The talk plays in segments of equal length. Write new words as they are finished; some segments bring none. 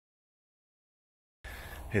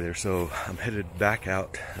Hey there, so I'm headed back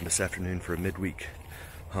out this afternoon for a midweek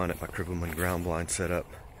hunt at my Crippleman ground blind setup.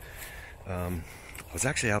 I was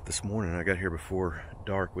actually out this morning. I got here before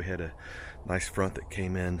dark. We had a nice front that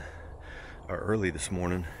came in early this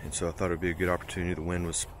morning, and so I thought it would be a good opportunity. The wind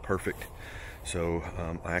was perfect, so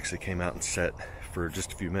I actually came out and set for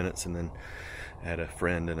just a few minutes, and then I had a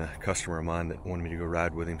friend and a customer of mine that wanted me to go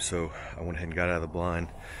ride with him, so I went ahead and got out of the blind,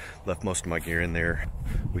 left most of my gear in there.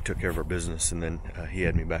 We took care of our business, and then he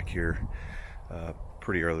had me back here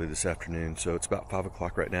pretty early this afternoon. So it's about 5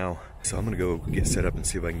 o'clock right now, so I'm gonna go get set up and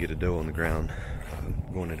see if I can get a doe on the ground,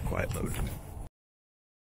 going into quiet mode.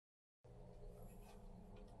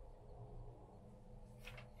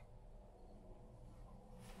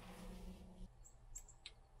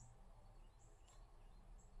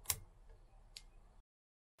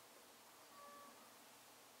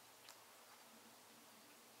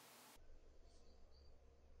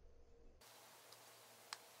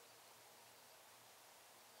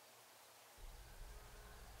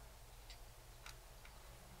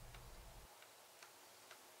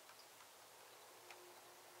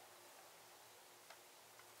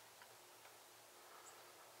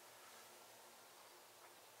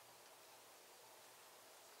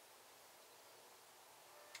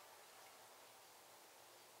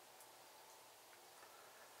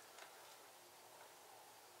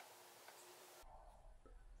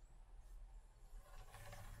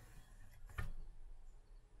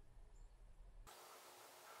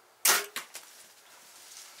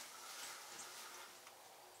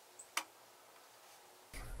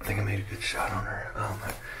 I think I made a good shot on her.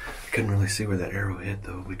 I couldn't really see where that arrow hit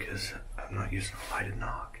though, because I'm not using a lighted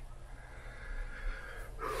nock.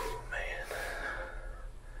 Whew, man,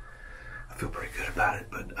 I feel pretty good about it,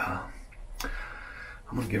 but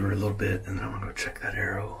I'm gonna give her a little bit, and then I'm gonna go check that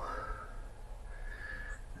arrow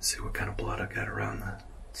and see what kind of blood I got around the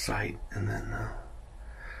sight, and then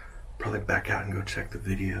probably back out and go check the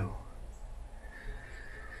video.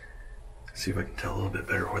 See if I can tell a little bit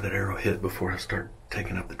better where that arrow hit before I start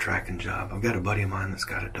taking up the tracking job. I've got a buddy of mine that's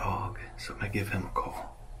got a dog, so I may give him a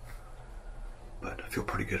call. But I feel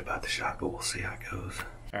pretty good about the shot, but we'll see how it goes.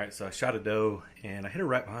 All right, so I shot a doe, and I hit her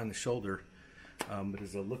right behind the shoulder. But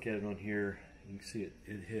as I look at it on here, you can see it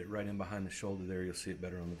hit right in behind the shoulder there. You'll see it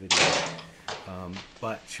better on the video.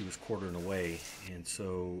 But she was quartering away, and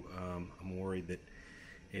so I'm worried that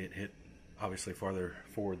it hit obviously farther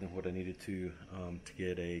forward than what I needed to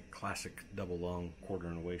get a classic double lung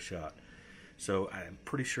quartering away shot. So I'm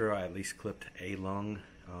pretty sure I at least clipped a lung,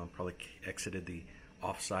 probably exited the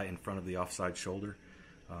offside in front of the offside shoulder.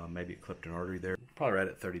 Maybe it clipped an artery there. Probably right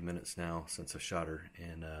at 30 minutes now since I shot her,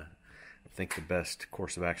 and I think the best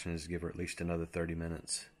course of action is to give her at least another 30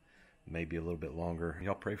 minutes, maybe a little bit longer.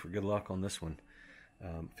 Y'all pray for good luck on this one.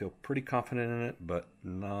 Feel pretty confident in it, but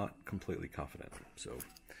not completely confident. So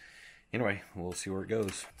anyway, we'll see where it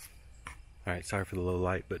goes. All right, sorry for the low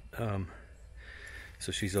light, but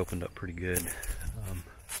so she's opened up pretty good.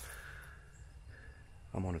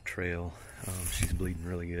 I'm on a trail. She's bleeding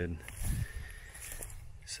really good.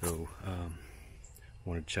 So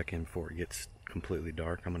wanted to check in before it gets completely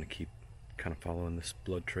dark. I'm gonna keep kind of following this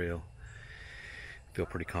blood trail. Feel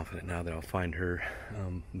pretty confident now that I'll find her.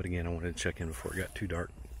 But again, I wanted to check in before it got too dark.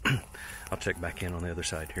 I'll check back in on the other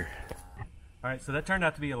side here. All right, so that turned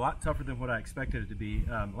out to be a lot tougher than what I expected it to be.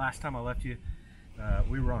 Last time I left you,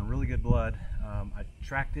 we were on really good blood. I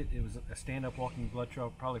tracked it. It was a stand-up walking blood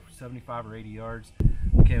trail, probably for 75 or 80 yards.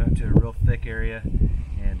 We came up to a real thick area,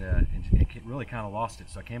 and it really kind of lost it.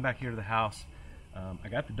 So I came back here to the house. I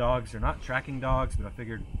got the dogs. They're not tracking dogs, but I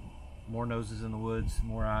figured more noses in the woods,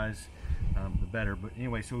 more eyes, the better. But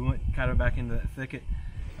anyway, so we went kind of back into the thicket.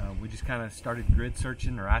 We just kind of started grid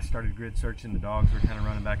searching, or I started grid searching. The dogs were kind of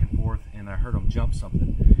running back and forth, and I heard them jump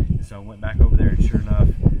something. And so I went back over there, and sure enough,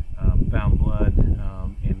 found blood,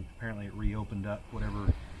 and apparently it reopened up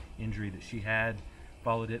whatever injury that she had.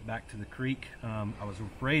 Followed it back to the creek. I was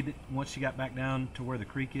afraid that once she got back down to where the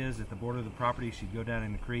creek is, at the border of the property, she'd go down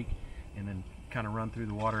in the creek and then kind of run through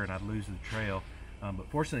the water, and I'd lose the trail. But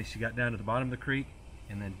fortunately, she got down to the bottom of the creek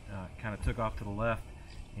and then kind of took off to the left,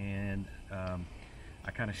 and I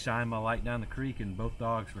kind of shined my light down the creek, and both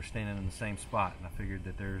dogs were standing in the same spot, and I figured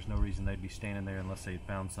that there's no reason they'd be standing there unless they had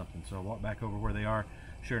found something. So I walked back over where they are.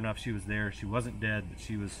 Sure enough, she was there. She wasn't dead, but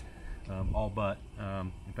she was all but.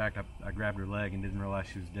 In fact, I grabbed her leg and didn't realize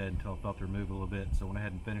she was dead until I felt her move a little bit. So I went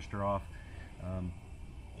ahead and finished her off,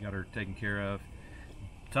 got her taken care of.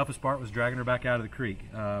 Toughest part was dragging her back out of the creek.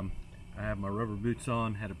 I had my rubber boots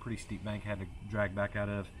on, had a pretty steep bank, had to drag back out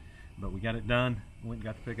of, but we got it done. Went and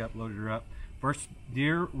got the pickup, loaded her up. First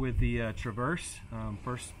deer with the Traverse,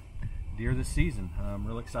 first deer this season. I'm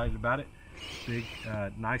real excited about it. Big,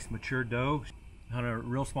 nice mature doe on a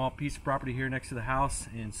real small piece of property here next to the house,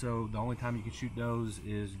 and so the only time you can shoot does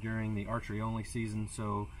is during the archery only season.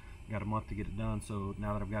 So I got a month to get it done. So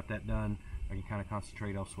now that I've got that done, I can kind of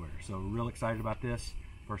concentrate elsewhere. So real excited about this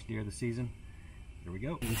first deer of the season. Here we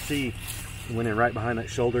go. You can see it went in right behind that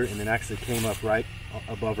shoulder and then actually came up right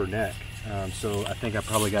above her neck. So I think I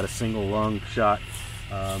probably got a single lung shot.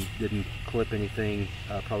 Didn't clip anything,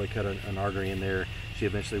 probably cut an artery in there. She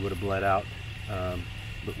eventually would have bled out,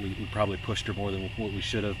 but we probably pushed her more than what we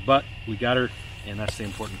should have. But we got her, and that's the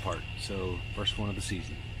important part. So first one of the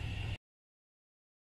season.